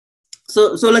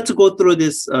So let's go through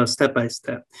this step by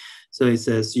step. So it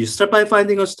says you start by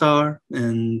finding a star,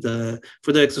 and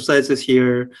for the exercises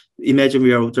here, imagine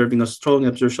we are observing a strong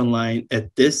absorption line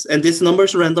at this, and this number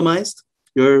is randomized.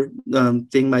 Your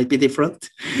thing might be different,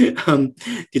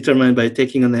 determined by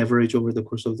taking an average over the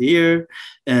course of the year,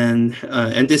 and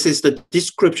this is the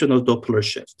description of Doppler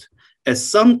shift. At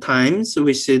sometimes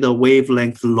we see the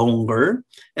wavelength longer,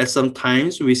 at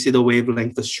sometimes we see the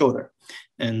wavelength shorter.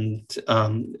 And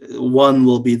one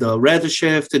will be the red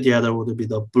shift, the other will be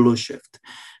the blue shift.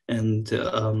 And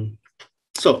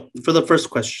so for the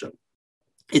first question,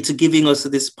 it's giving us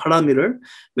this parameter,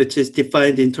 which is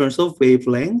defined in terms of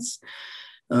wavelengths.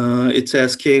 It's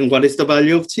asking, what is the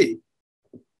value of G?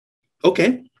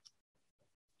 Okay,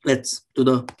 let's do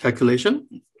the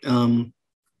calculation.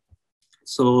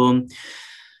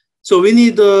 So we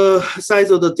need the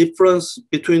size of the difference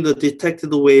between the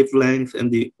detected wavelength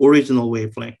and the original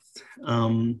wavelength.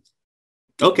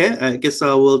 Okay, I guess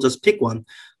I will just pick one.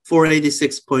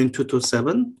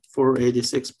 486.227,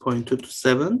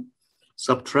 486.227,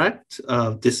 subtract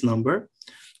this number,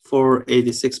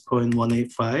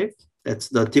 486.185. That's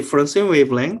the difference in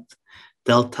wavelength,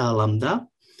 delta lambda,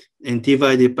 and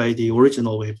divided by the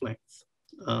original wavelength,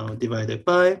 divided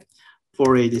by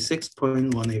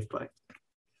 486.185.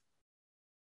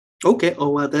 Okay, oh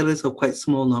wow, that is a quite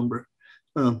small number.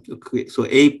 Okay, so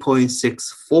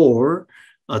 8.64,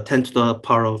 10 to the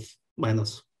power of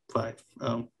minus 5.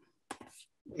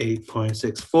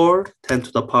 8.64, 10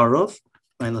 to the power of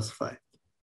minus 5.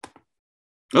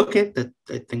 Okay, that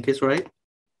I think is right.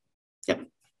 Yeah.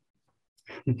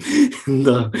 This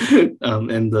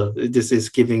is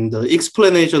giving the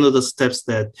explanation of the steps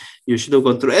that you should have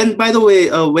gone through. And by the way,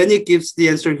 when it gives the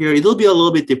answer here, it'll be a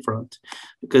little bit different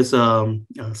because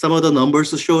some of the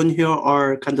numbers shown here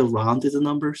are kind of rounded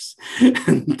numbers.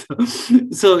 And,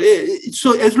 so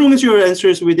as long as your answer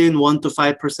is within 1 to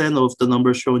 5% of the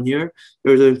numbers shown here,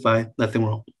 you're doing fine, nothing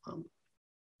wrong.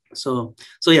 So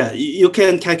yeah, you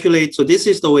can calculate. So this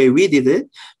is the way we did it.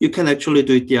 You can actually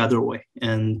do it the other way,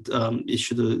 and it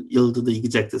should yield the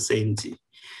exact same G.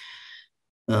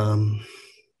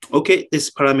 Okay,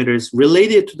 this parameter is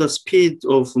related to the speed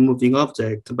of moving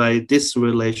object by this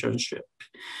relationship.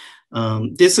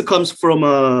 This comes from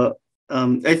I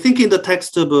think in the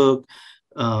textbook,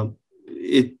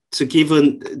 it's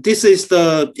given. This is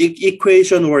the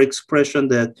equation or expression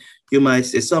that you might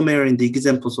see somewhere in the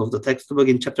examples of the textbook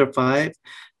in chapter 5,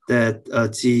 that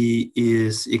G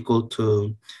is equal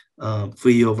to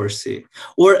V over C.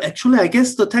 Or actually, I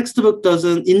guess the textbook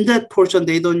doesn't, in that portion,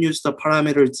 they don't use the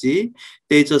parameter G.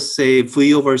 They just say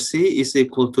V over C is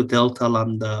equal to delta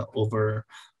lambda over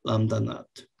lambda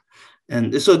naught.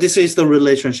 And so this is the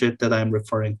relationship that I'm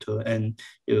referring to. And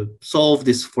you solve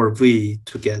this for V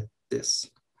to get this.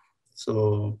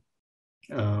 So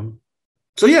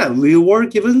yeah, we were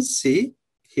given C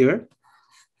here.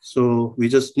 So we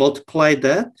just multiply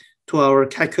that to our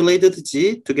calculated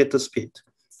G to get the speed.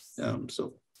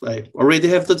 So I already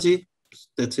have the G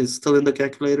that is still in the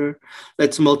calculator.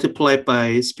 Let's multiply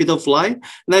by speed of light.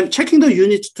 And I'm checking the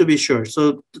units to be sure.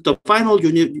 So the final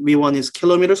unit we want is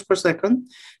kilometers per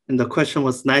second. And the question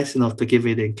was nice enough to give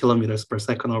it in kilometers per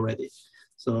second already.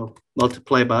 So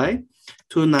multiply by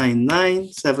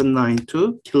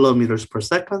 299,792 kilometers per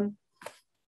second.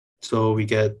 So we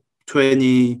get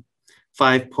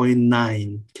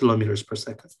 25.9 kilometers per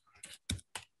second.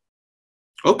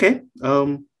 Okay,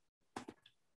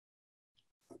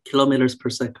 kilometers per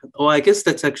second. Oh, I guess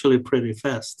that's actually pretty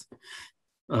fast.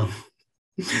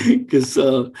 Because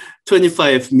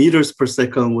 25 meters per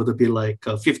second would be like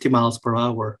 50 miles per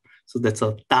hour. So that's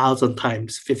 1,000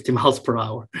 times 50 miles per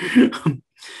hour.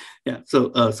 Yeah, so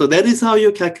that is how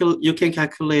you can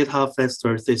calculate how fast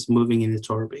Earth is moving in its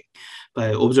orbit by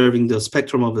observing the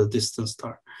spectrum of the distant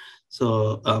star.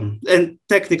 So and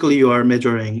technically you are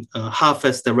measuring how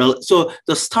fast so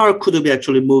the star could be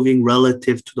actually moving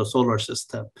relative to the solar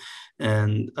system,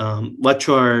 and what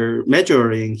you are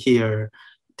measuring here,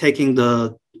 taking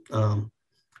the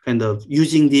kind of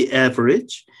using the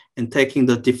average and taking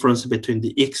the difference between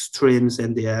the extremes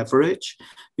and the average.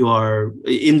 You are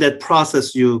in that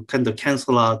process, you kind of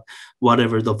cancel out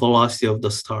whatever the velocity of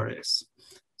the star is.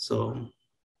 So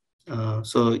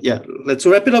yeah, let's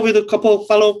wrap it up with a couple of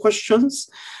follow-up questions.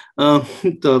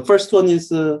 The first one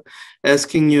is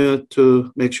asking you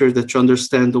to make sure that you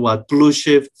understand what blue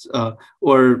shift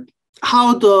or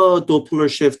how the Doppler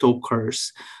shift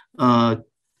occurs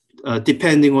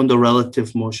depending on the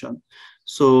relative motion.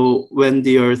 So when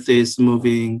the Earth is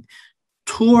moving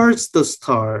towards the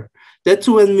star, that's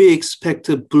when we expect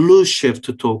a blue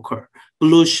shift to occur.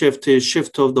 Blue shift is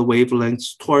shift of the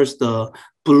wavelengths towards the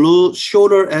blue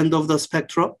shorter end of the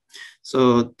spectrum.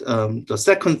 So the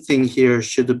second thing here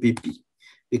should be B,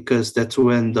 because that's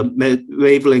when the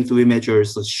wavelength we measure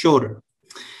is shorter.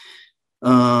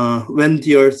 When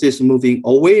the Earth is moving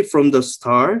away from the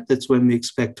star, that's when we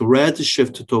expect red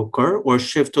shift to occur, or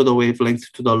shift of the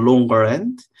wavelength to the longer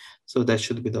end. So that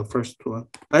should be the first one.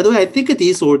 By the way, I think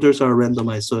these orders are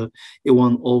randomized, so it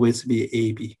won't always be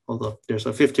AB, although there's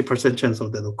a 50% chance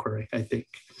of that occurring, I think.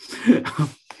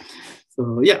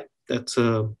 So yeah, that's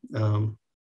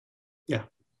yeah.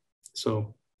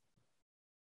 So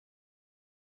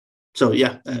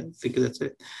yeah, I think that's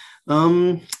it.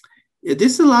 Yeah,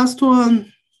 this is the last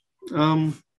one.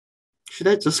 Should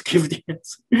I just give the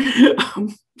answer?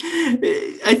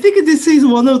 I think this is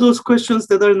one of those questions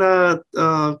that are not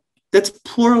that's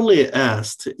poorly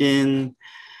asked in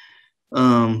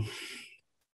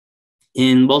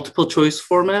multiple choice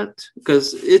format,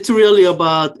 because it's really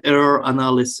about error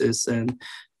analysis, and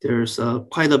there's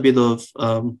quite a bit of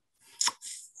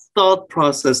thought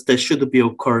process that should be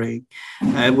occurring.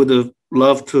 I would have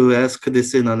loved to ask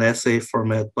this in an essay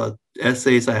format, but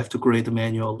essays I have to grade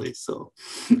manually. So,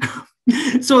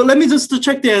 so let me just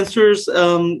check the answers.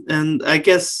 And I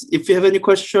guess if you have any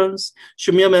questions,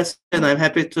 shoot me a message, and I'm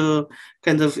happy to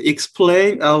kind of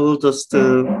explain. I will just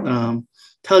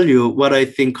tell you what I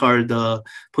think are the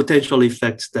potential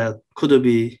effects that could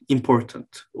be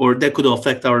important or that could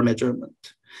affect our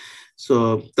measurement.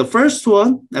 So the first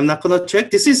one, I'm not going to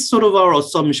check. This is sort of our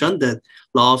assumption that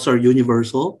laws are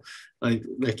universal.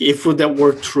 Like if that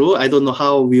were true, I don't know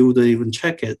how we would even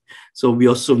check it. So we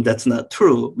assume that's not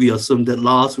true. We assume that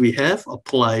laws we have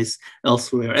applies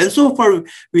elsewhere. And so far,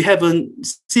 we haven't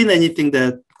seen anything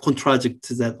that contradicts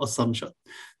that assumption.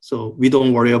 So we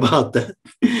don't worry about that.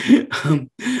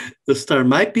 The star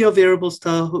might be a variable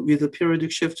star with a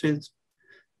periodic shift in.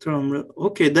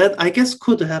 Okay, that I guess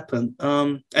could happen.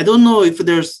 I don't know if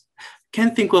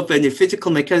can't think of any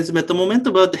physical mechanism at the moment,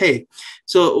 but hey,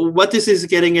 so what this is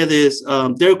getting at is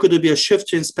there could be a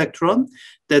shift in spectrum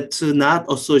that's not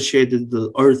associated with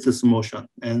the Earth's motion.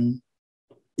 And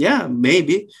yeah,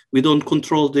 maybe we don't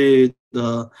control the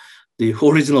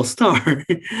original star.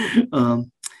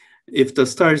 If the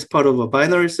star is part of a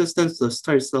binary system, the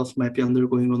star itself might be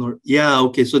undergoing an yeah,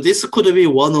 okay. So this could be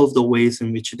one of the ways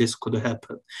in which this could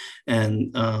happen.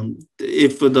 And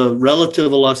if the relative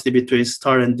velocity between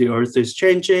star and the Earth is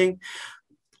changing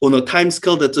on a time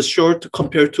scale that's short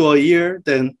compared to a year,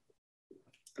 then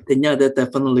yeah, that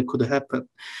definitely could happen.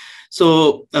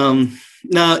 So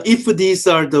now, if these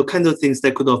are the kind of things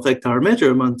that could affect our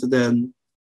measurement, then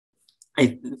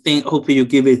I think, hopefully you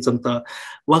give it some thought.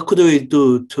 What could we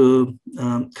do to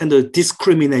kind of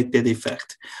discriminate that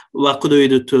effect? What could we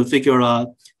do to figure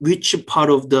out which part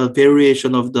of the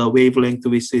variation of the wavelength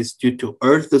we see is due to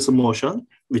Earth's motion,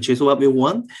 which is what we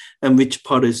want, and which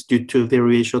part is due to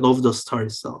variation of the star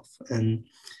itself? And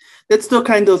that's the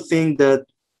kind of thing that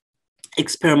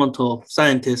experimental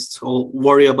scientists will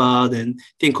worry about and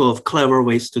think of clever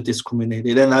ways to discriminate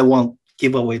it. And I won't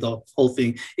give away the whole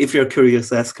thing. If you're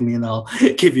curious, ask me and I'll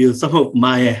give you some of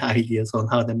my ideas on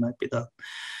how that might be done.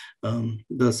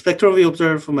 The spectrum we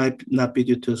observe might not be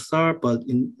due to a star, but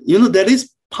that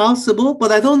is possible,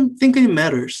 but I don't think it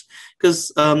matters,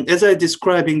 because as I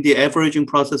described in the averaging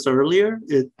process earlier,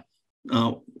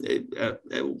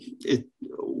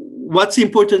 what's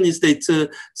important is that it's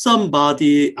some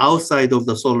body outside of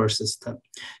the solar system,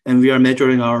 and we are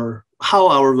measuring how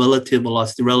our relative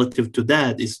velocity relative to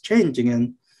that is changing.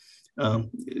 And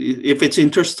if it's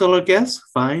interstellar gas,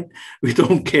 fine. We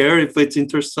don't care if it's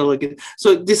interstellar gas.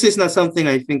 So this is not something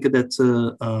I think that's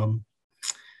in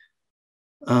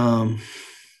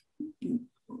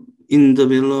the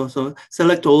below. So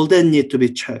select all that need to be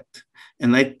checked.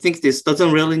 And I think this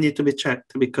doesn't really need to be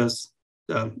checked, because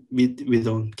we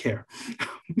don't care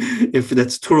if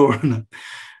that's true or not.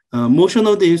 Motion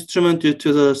of the instrument due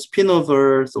to the spin of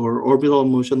Earth or orbital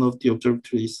motion of the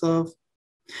observatory itself.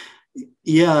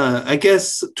 Yeah, I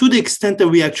guess to the extent that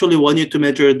we actually want you to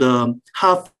measure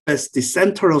how fast the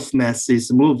center of mass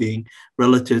is moving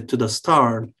relative to the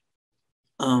star.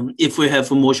 If we have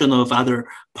a motion of other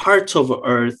parts of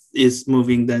Earth is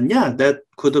moving, then yeah, that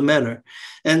could matter.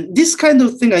 And this kind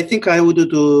of thing, I think I would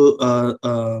do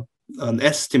an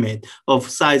estimate of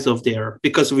size of the error,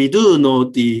 because we do know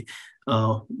the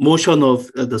motion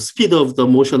of the speed of the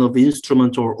motion of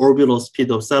instrument or orbital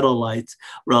speed of satellites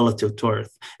relative to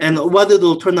Earth. And what it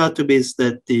will turn out to be is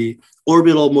that the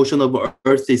orbital motion of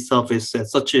Earth itself is at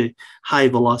such a high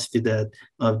velocity that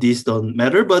these don't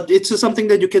matter. But it's something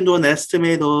that you can do an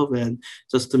estimate of, and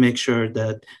just to make sure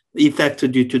that the effect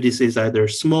due to this is either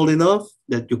small enough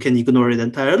that you can ignore it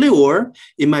entirely, or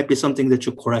it might be something that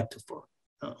you correct for.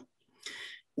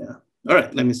 Yeah. All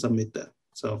right, let me submit that.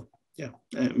 So yeah,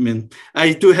 I mean,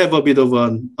 I do have a bit of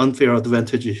an unfair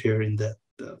advantage here in that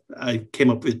I came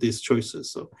up with these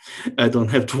choices, so I don't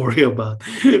have to worry about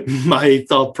my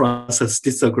thought process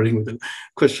disagreeing with the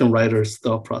question writer's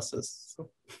thought process.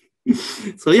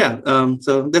 So yeah,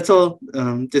 so that's all.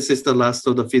 This is the last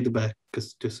of the feedback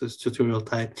because this is tutorial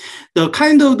type. The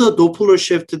kind of the Doppler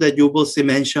shift that Yubosi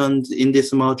mentioned in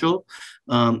this module,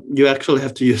 you actually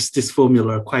have to use this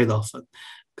formula quite often,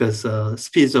 because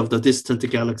speeds of the distant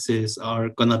galaxies are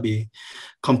gonna be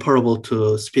comparable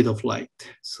to speed of light.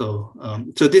 So,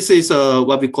 so this is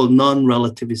what we call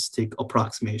non-relativistic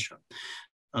approximation.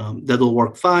 That'll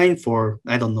work fine for,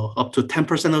 I don't know, up to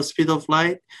 10% of speed of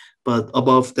light, but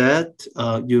above that,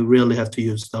 you really have to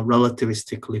use the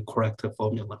relativistically correct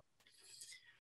formula.